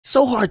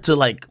so hard to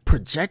like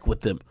project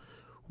with them.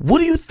 What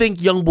do you think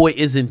YoungBoy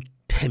is in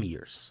 10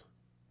 years?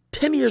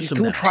 10 years He's from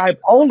too now.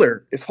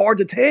 tripolar. It's hard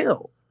to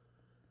tell.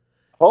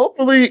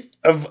 Hopefully,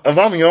 if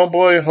I'm a young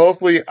boy,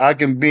 hopefully I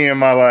can be in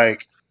my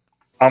like,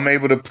 I'm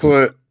able to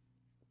put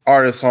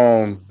artists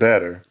on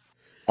better.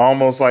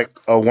 Almost like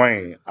a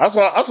Wayne. That's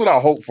what I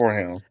hope for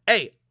him.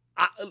 Hey,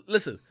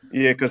 listen.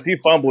 Yeah, because he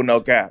fumbled no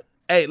cap.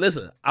 Hey,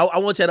 listen. I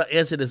want you to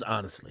answer this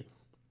honestly.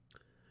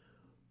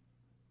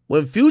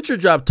 When Future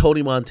dropped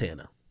Tony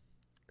Montana,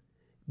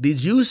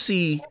 did you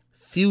see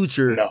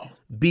Future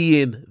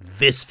being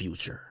this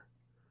Future?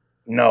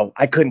 No,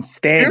 I couldn't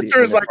stand it.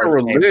 Future is like a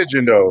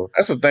religion, though.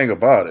 That's the thing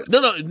about it.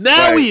 No.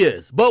 Now he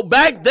is. But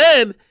back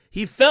then,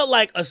 he felt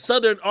like a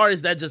Southern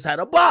artist that just had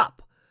a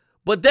bop.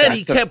 But then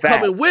he kept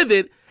coming with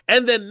it.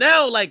 And then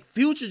now, like,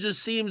 Future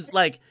just seems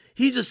like,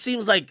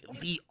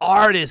 the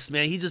artist,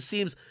 man. He just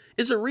seems,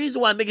 it's a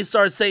reason why niggas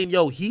start saying,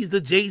 yo, he's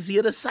the Jay-Z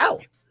of the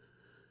South.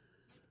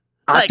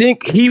 Like, I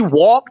think he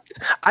walked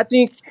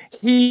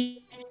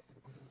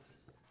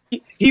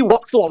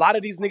so a lot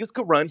of these niggas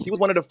could run. He was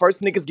one of the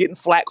first niggas getting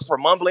flack for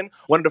mumbling,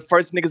 one of the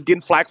first niggas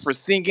getting flack for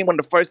singing, one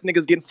of the first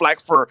niggas getting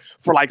flack for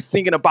like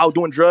singing about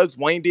doing drugs.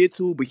 Wayne did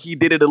too, but he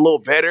did it a little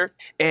better.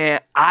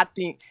 And I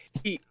think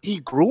he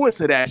grew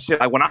into that shit.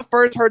 Like when I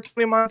first heard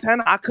Tony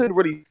Montana, I couldn't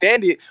really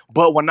stand it.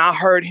 But when I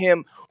heard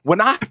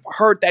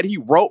that he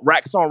wrote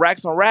Racks on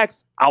Racks on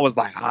Racks, I was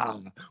like,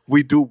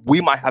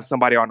 we might have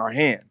somebody on our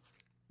hands.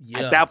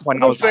 Yeah. At that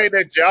point, I was saying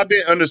that y'all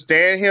didn't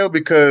understand him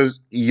because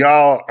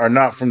y'all are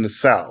not from the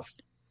South.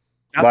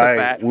 That's like a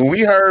fact. when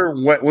we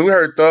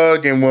heard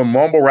Thug and when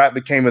mumble rap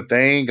became a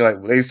thing,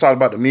 like they talked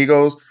about the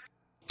Migos,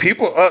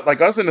 people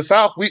like us in the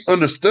South, we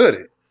understood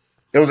it.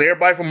 It was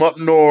everybody from up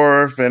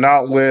north and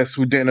out west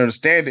who didn't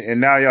understand it, and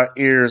now y'all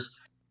ears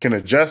can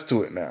adjust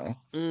to it now.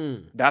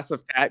 That's a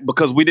fact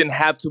because we didn't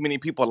have too many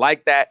people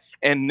like that,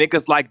 and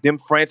niggas like them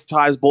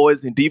Franchise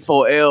Boys and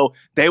D4L,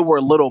 they were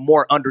a little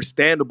more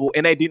understandable,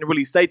 and they didn't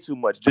really say too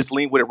much. Just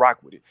lean with it,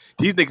 rock with it.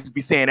 These niggas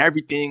be saying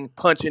everything,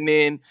 punching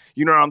in,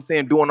 you know what I'm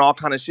saying, doing all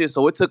kind of shit.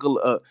 So it took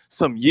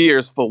some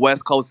years for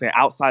West Coast and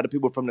outside of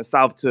people from the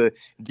South to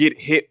get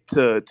hip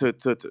to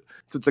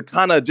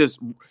kind of just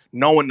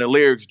knowing the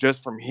lyrics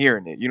just from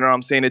hearing it. You know what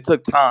I'm saying? It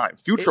took time.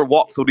 Future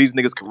walked so these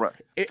niggas could run.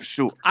 For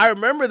sure. I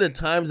remember the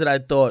times that I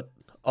thought,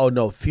 oh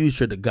no,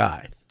 Future the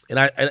guy. And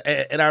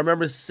I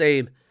remember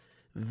saying,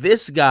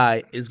 this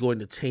guy is going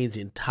to change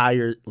the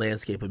entire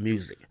landscape of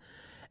music.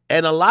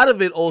 And a lot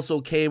of it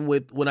also came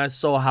with when I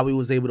saw how he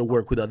was able to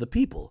work with other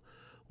people.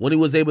 When he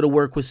was able to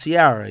work with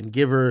Ciara and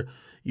give her,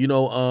 you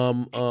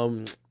know,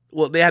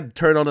 well, they had to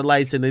turn on the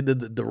lights and they did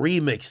the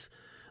remix.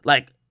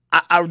 Like,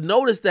 I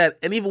noticed that,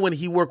 and even when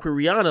he worked with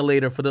Rihanna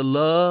later for the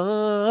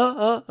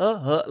love,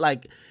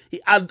 like,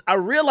 I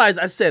realized,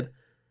 I said,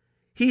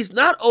 he's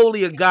not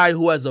only a guy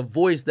who has a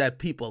voice that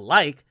people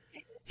like,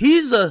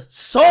 he's a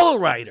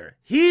songwriter.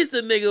 He's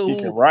a nigga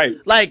who,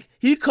 like,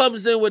 he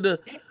comes in with the,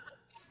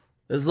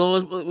 as long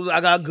as I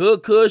got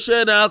good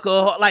cushion,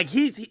 alcohol, like,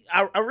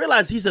 I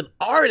realized he's an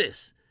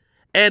artist.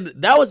 And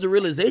that was the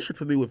realization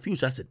for me with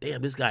Future. I said,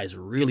 damn, this guy is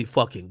really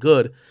fucking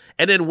good.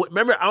 And then,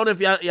 remember, I don't know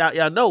if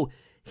y'all know,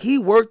 he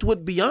worked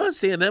with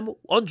Beyonce and them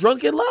on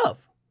Drunk in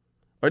Love.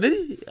 Or did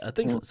he? I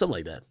think something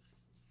like that.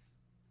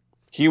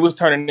 He was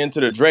turning into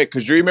the Drake.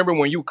 Because you remember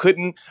when you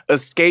couldn't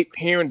escape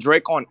hearing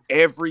Drake on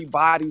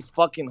everybody's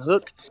fucking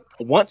hook?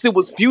 Once it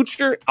was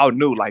Future, I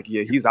knew, like,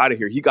 yeah, he's out of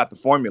here. He got the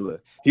formula.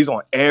 He's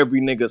on every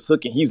nigga's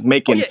hook, and he's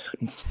making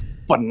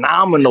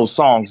phenomenal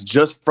songs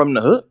just from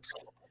the hooks.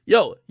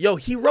 Yo,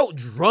 he wrote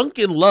Drunk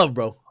in Love,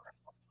 bro.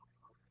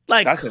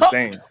 Like, that's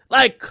insane.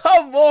 Like,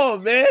 come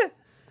on, man.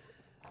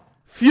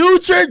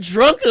 Future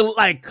Drunken,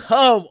 like,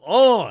 come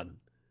on.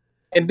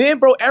 And then,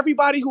 bro,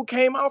 everybody who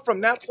came out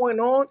from that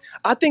point on,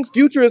 I think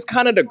Future is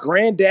kind of the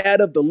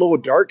granddad of the Lil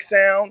Durk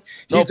sound.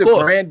 He's the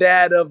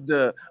granddad of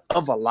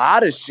a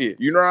lot of shit.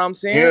 You know what I'm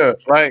saying? Yeah,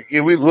 like,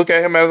 if we look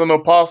at him as an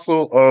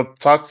apostle of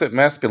toxic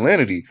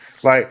masculinity,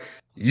 like,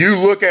 you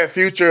look at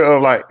Future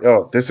of like,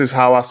 oh, this is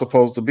how I'm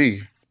supposed to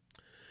be.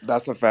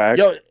 That's a fact.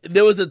 Yo,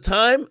 there was a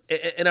time,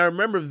 and I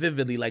remember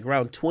vividly, like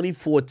around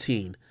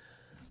 2014,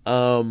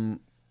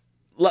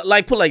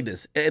 like, put like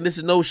this, and this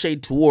is no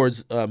shade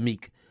towards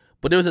Meek,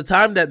 but there was a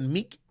time that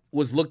Meek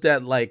was looked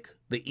at like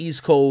the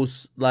East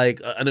Coast, like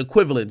an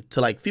equivalent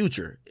to like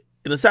Future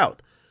in the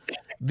South.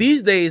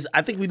 These days,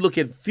 I think we look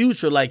at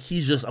Future like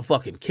he's just a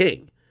fucking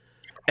king.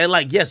 And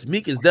like, yes,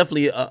 Meek is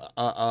definitely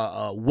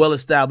a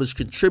well-established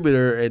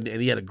contributor, and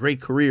he had a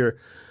great career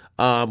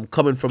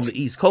coming from the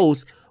East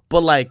Coast,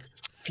 but like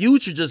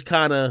Future just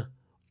kind of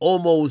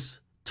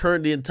almost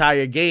turned the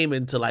entire game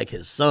into like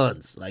his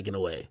sons, like in a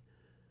way.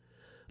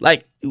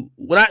 Like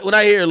when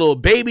I hear Lil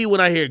Baby,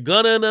 when I hear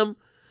Gunna and them,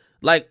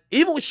 like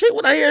even with shit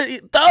when I hear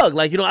Thug,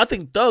 like, you know, I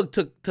think Thug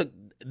took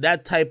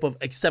that type of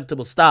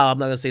acceptable style. I'm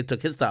not gonna say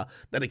took his style.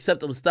 That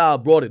acceptable style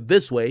brought it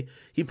this way.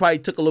 He probably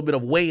took a little bit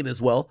of Wayne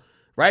as well,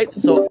 right?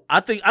 So I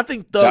think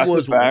Thug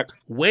was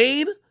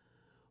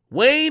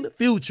Wayne,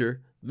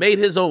 Future made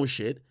his own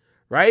shit,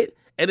 right?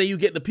 And then you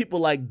get the people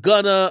like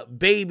Gunna,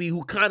 Baby,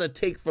 who kind of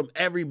take from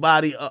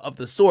everybody of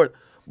the sort.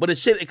 But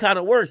it kind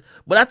of works.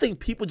 But I think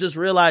people just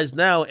realize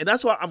now, and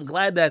that's why I'm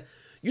glad that,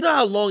 you know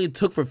how long it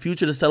took for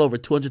Future to sell over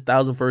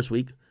 200,000 first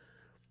week?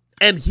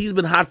 And he's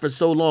been hot for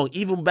so long.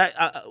 Even back,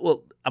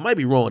 well, I might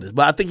be wrong on this,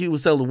 but I think he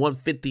was selling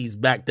 150s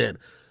back then.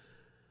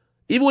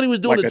 Even when he was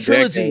doing Like the a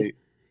trilogy, decade.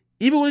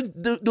 even when he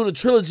doing the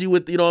trilogy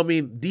with, you know what I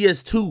mean,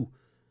 DS2,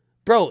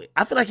 bro,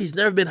 I feel like he's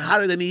never been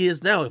hotter than he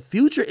is now.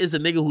 Future is a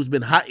nigga who's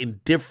been hot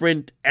in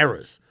different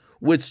eras,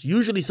 which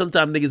usually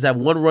sometimes niggas have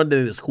one run,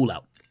 then it's cool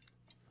out.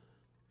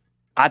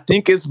 I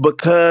think it's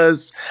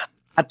because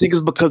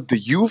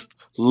the youth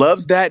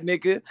loves that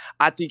nigga.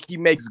 I think he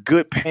makes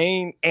good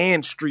pain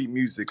and street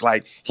music.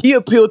 Like, he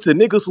appealed to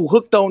niggas who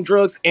hooked on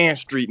drugs and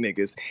street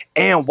niggas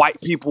and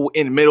white people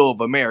in the middle of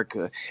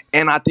America.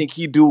 And I think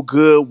he do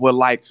good with,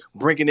 like,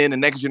 bringing in the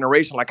next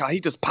generation. Like how he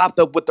just popped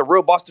up with the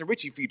real Boston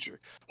Richie feature.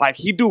 Like,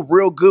 he do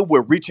real good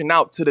with reaching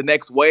out to the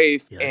next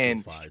wave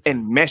and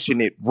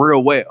meshing it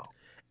real well.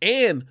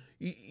 And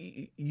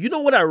you know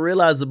what I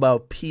realize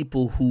about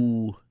people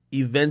who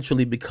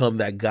eventually become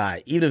that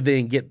guy, even if they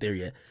didn't get there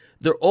yet?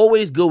 They're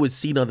always good with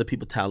seeing other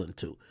people's talent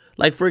too.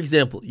 Like, for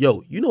example,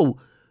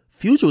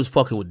 Future was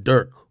fucking with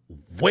Durk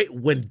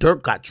when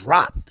Durk got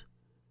dropped.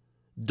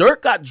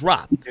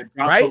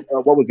 Right?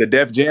 What was it,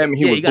 Def Jam?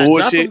 He was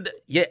bullshit.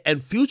 And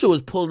Future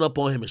was pulling up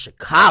on him in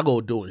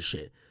Chicago doing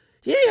shit.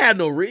 He ain't had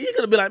no reason. He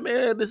could have been like,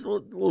 man, this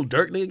little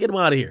Durk nigga, get him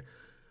out of here.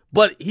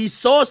 But he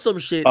saw some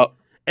shit,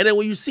 and then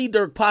when you see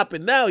Durk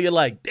popping now, you're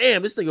like,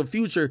 damn, this nigga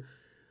Future,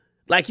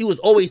 like he was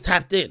always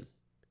tapped in.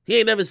 He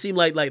ain't never seemed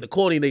like the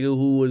corny nigga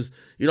who was,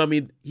 you know what I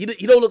mean? He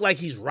don't look like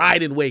he's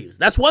riding waves.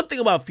 That's one thing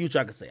about Future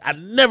I can say. I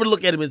never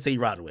look at him and say he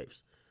riding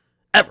waves.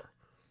 Ever.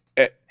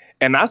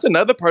 And that's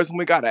another person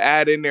we got to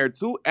add in there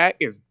too,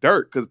 is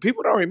Durk. Because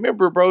people don't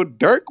remember, bro,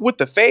 Durk with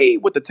the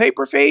fade, with the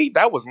taper fade,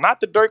 that was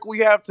not the Durk we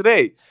have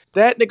today.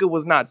 That nigga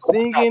was not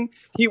singing.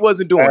 He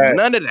wasn't doing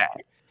none of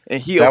that.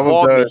 And he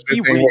evolved and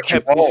he really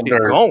kept this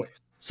shit going.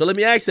 So let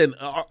me ask then,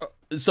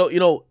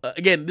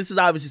 again, this is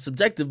obviously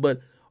subjective, but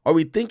are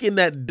we thinking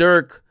that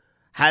Durk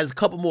has a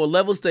couple more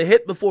levels to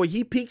hit before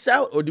he peaks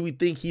out, or do we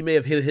think he may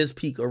have hit his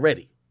peak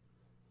already?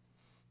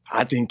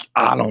 I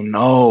don't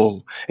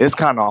know. It's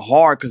kind of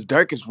hard because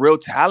Durk is real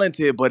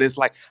talented, but it's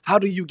like, how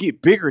do you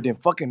get bigger than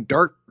fucking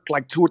Durk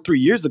like 2 or 3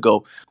 years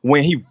ago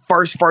when he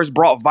first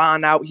brought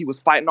Von out? He was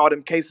fighting all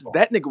them cases.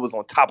 That nigga was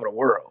on top of the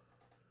world.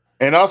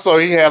 And also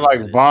he had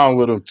like Von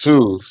with him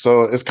too.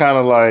 So it's kind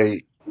of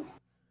like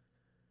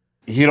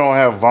he don't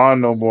have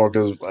Von no more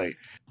because, like,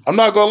 I'm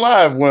not gonna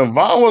lie, when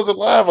Von was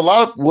alive, a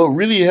lot of what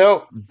really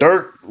helped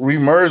Durk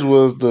remerge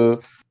was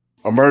the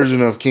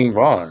immersion of King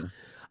Von.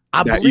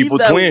 I that evil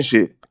twin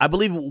shit. I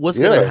believe what's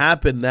gonna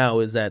happen now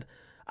is that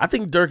I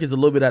think Durk is a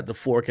little bit at the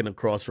fork and the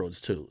crossroads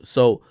too.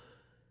 So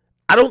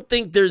I don't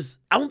think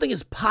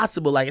it's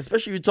possible, like,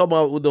 especially you talking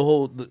about with the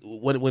whole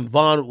when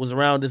Von was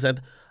around this,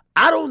 and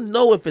I don't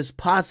know if it's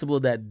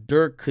possible that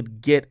Durk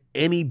could get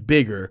any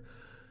bigger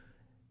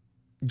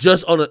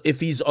just if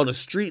he's on a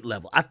street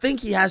level. I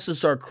think he has to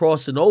start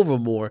crossing over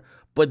more,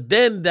 but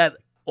then that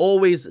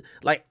always,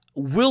 like,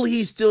 will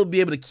he still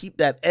be able to keep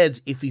that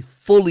edge if he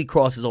fully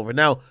crosses over?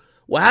 Now,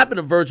 what happened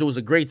to Virgil was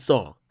a great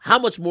song. How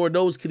much more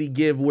no's could he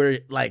give where,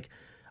 like,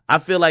 I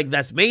feel like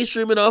that's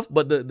mainstream enough,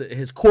 but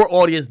his core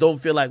audience don't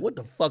feel like, what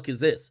the fuck is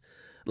this?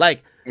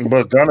 Like,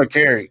 but Gunna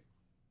carry.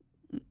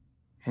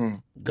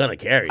 Gonna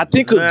carry. I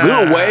think a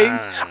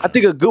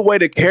good way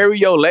to carry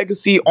your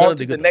legacy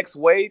onto the next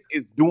wave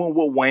is doing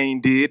what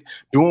Wayne did,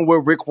 doing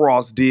what Rick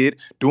Ross did,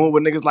 doing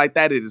what niggas like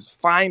that. It is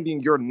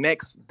finding your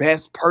next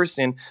best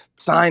person,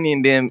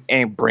 signing them,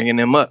 and bringing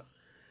them up.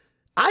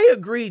 I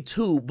agree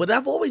too, but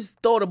I've always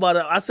thought about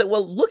it. I said,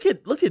 well, look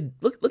at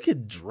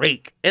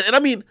Drake, and I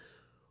mean,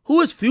 who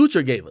his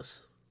Future gave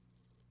us?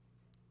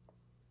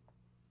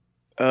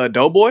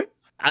 Doughboy.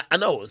 I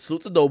know,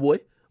 salute to Doughboy.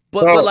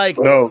 But like,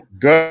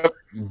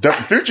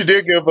 Future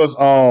did give us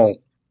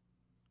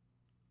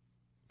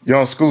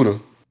Young Scooter.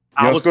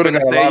 I was going to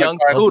say Young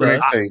Scooter.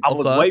 I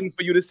was waiting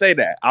for you to say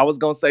that. I was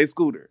going to say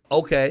Scooter.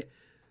 Okay.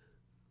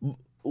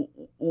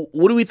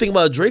 What do we think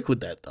about Drake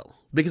with that though?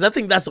 Because I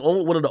think that's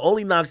one of the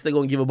only knocks they're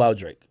going to give about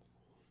Drake.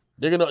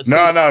 They're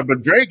gonna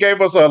but Drake gave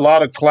us a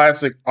lot of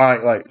classic.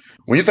 Like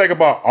when you think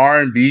about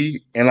R&B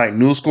and like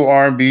new school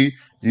R&B,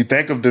 you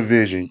think of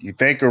Division, you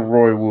think of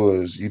Roy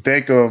Woods, you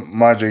think of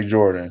Majay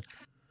Jordan.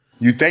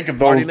 You think of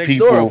those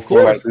people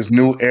for like this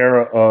new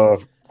era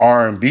of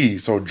R&B.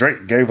 So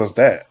Drake gave us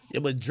that.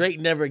 Yeah, but Drake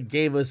never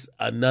gave us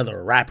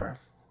another rapper.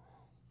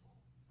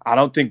 I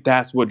don't think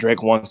that's what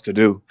Drake wants to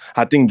do.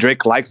 I think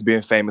Drake likes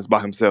being famous by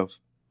himself.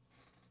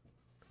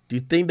 Do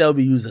you think that would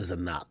be used as a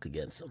knock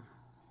against him?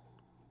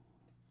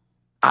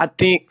 I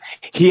think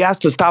he has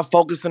to stop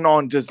focusing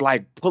on just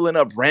like pulling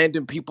up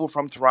random people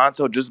from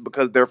Toronto just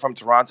because they're from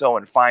Toronto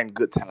and find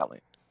good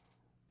talent.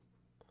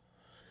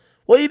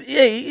 Well,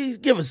 he's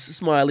giving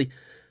Smiley.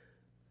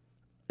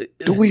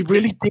 Do we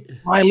really think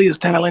Smiley is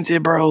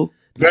talented, bro?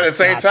 But at the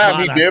same time,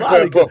 he did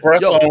put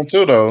press on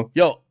too, though.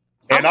 Yo,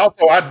 And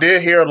also, I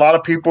did hear a lot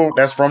of people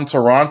that's from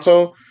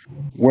Toronto,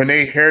 when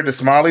they hear the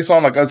Smiley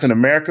song, like us in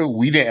America,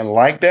 we didn't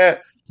like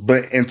that.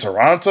 But in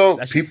Toronto,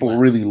 people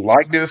really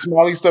liked the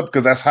Smiley stuff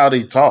because that's how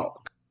they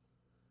talk.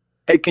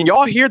 Hey, can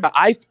y'all hear the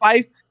Ice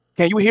Spice?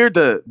 Can you hear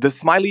the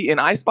Smiley in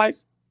Ice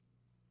Spice?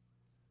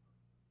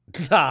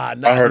 Nah,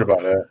 I heard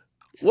about that.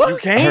 What? You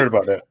can't? I heard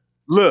about that.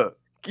 Look,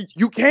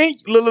 you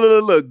can't.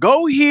 Look.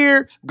 Go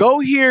here.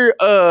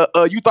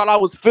 You thought I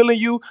was feeling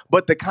you,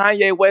 but the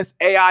Kanye West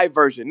AI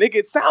version, nigga,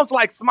 it sounds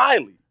like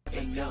Smiley.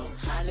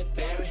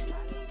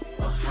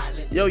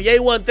 Yo,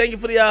 Ye1, thank you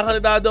for the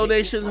 $100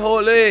 donations.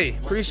 Holy,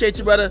 appreciate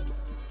you, brother.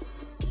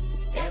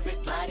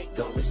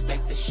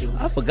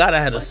 I forgot I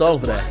had a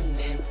song for that.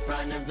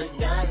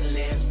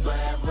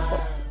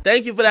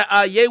 Thank you for that,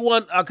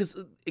 Ye1.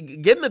 Cause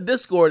get in the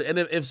Discord, and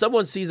if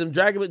someone sees him,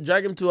 drag him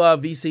to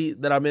VC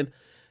that I'm in.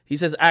 He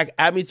says,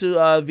 add me to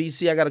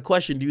VC. I got a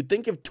question. Do you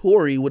think if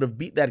Tory would have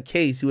beat that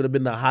case, he would have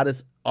been the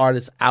hottest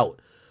artist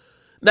out?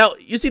 Now,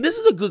 you see, this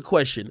is a good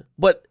question,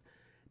 but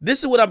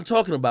this is what I'm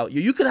talking about.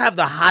 You could have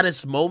the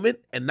hottest moment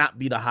and not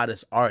be the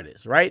hottest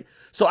artist, right?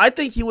 So I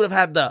think he would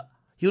have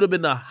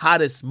been the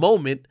hottest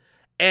moment,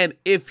 and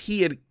if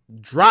he had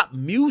dropped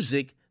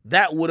music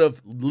that would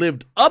have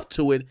lived up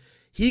to it,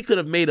 he could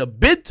have made a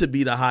bid to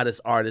be the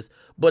hottest artist,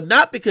 but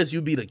not because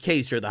you beat a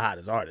case, you're the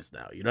hottest artist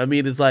now. You know what I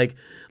mean? It's like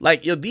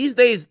these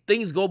days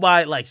things go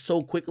by like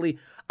so quickly.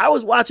 I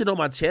was watching on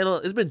my channel.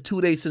 It's been 2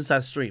 days since I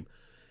streamed.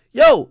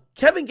 Yo,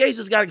 Kevin Gates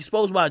just got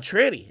exposed by a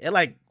tranny. And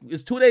like,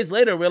 it's 2 days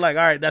later, we're like,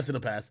 all right, that's in the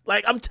past.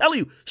 Like, I'm telling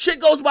you, shit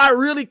goes by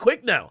really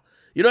quick now.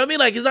 You know what I mean?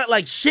 Like, it's not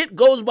like shit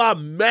goes by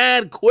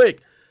mad quick.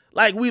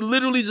 Like, we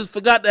literally just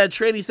forgot that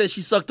tranny said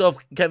she sucked off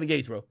Kevin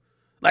Gates, bro.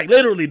 Like,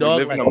 literally, dog.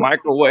 We live in a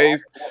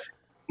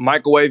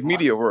microwave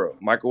media world.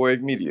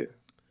 Microwave media.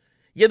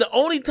 Yeah, the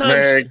only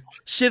time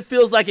shit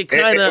feels like it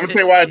kind of... I'm going to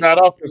tell you why it's not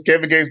off, because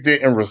Kevin Gates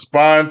didn't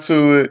respond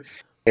to it,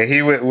 and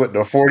he went with the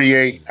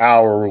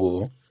 48-hour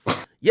rule.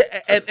 Yeah,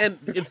 and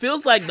it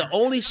feels like the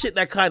only shit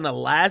that kind of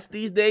lasts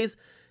these days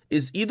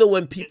is either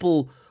when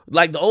people,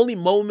 like the only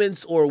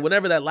moments or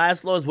whenever that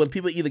lasts long is when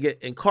people either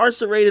get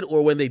incarcerated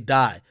or when they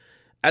die.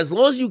 As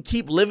long as you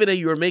keep living and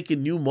you're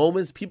making new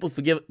moments, people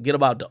forget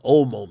about the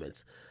old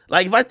moments.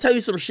 Like if I tell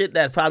you some shit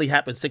that probably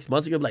happened 6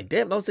 months ago, I'm like,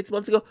 damn, that was 6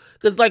 months ago?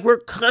 Because like we're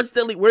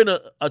in a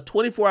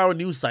 24-hour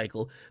news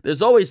cycle.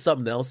 There's always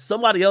something else.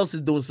 Somebody else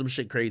is doing some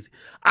shit crazy.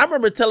 I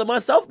remember telling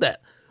myself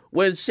that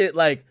when shit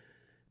like,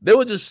 they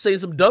would just say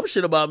some dumb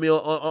shit about me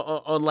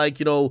on like,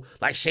 you know,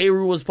 like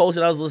Shayru was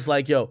posting. I was just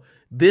like, yo,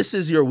 this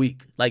is your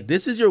week. Like,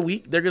 this is your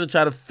week. They're going to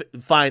try to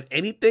find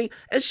anything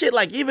and shit.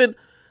 Like, even,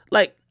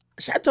 like,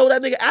 I told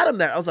that nigga Adam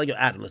that. I was like, yo,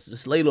 Adam, let's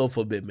just lay low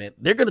for a bit, man.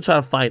 They're going to try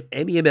to find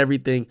any and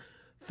everything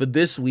for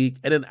this week.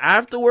 And then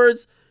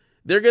afterwards,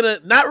 they're going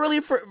to not really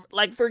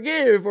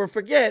forgive or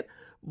forget,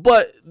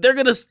 but they're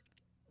going to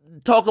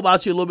talk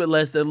about you a little bit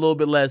less than a little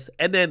bit less.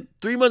 And then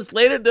 3 months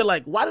later, they're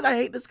like, why did I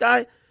hate this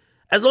guy?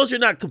 As long as you're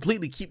not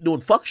completely keep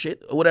doing fuck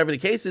shit or whatever the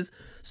case is.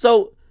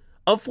 So,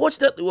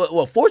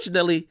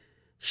 fortunately,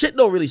 shit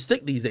don't really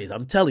stick these days.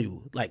 I'm telling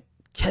you, like,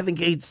 Kevin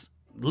Gates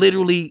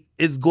literally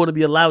is going to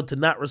be allowed to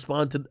not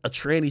respond to a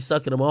tranny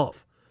sucking him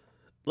off.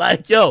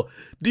 Like, yo,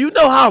 do you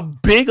know how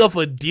big of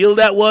a deal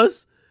that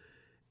was?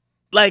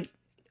 Like,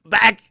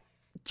 back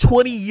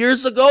 20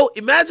 years ago?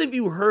 Imagine if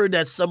you heard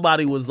that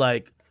somebody was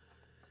like,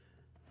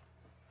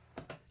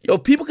 yo,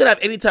 people could have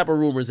any type of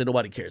rumors and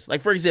nobody cares.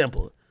 Like, for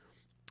example,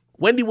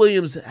 Wendy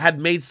Williams had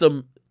made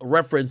some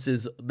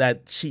references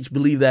that she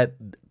believed that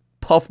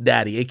Puff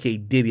Daddy, a.k.a.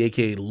 Diddy,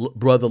 a.k.a.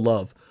 Brother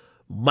Love,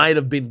 might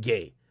have been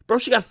gay. Bro,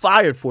 she got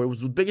fired for it. It was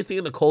the biggest thing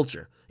in the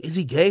culture. Is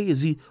he gay?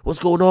 What's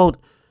going on?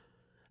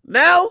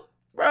 Now,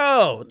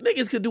 bro,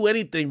 niggas could do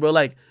anything, bro.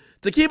 Like,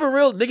 to keep it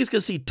real, niggas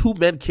could see two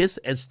men kiss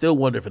and still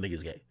wonder if a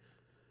nigga's gay.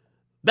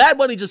 Bad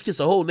Bunny just kissed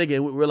a whole nigga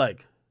and we're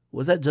like,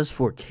 was that just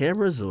for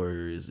cameras or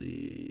is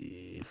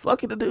he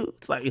fucking the dude?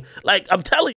 It's like I'm telling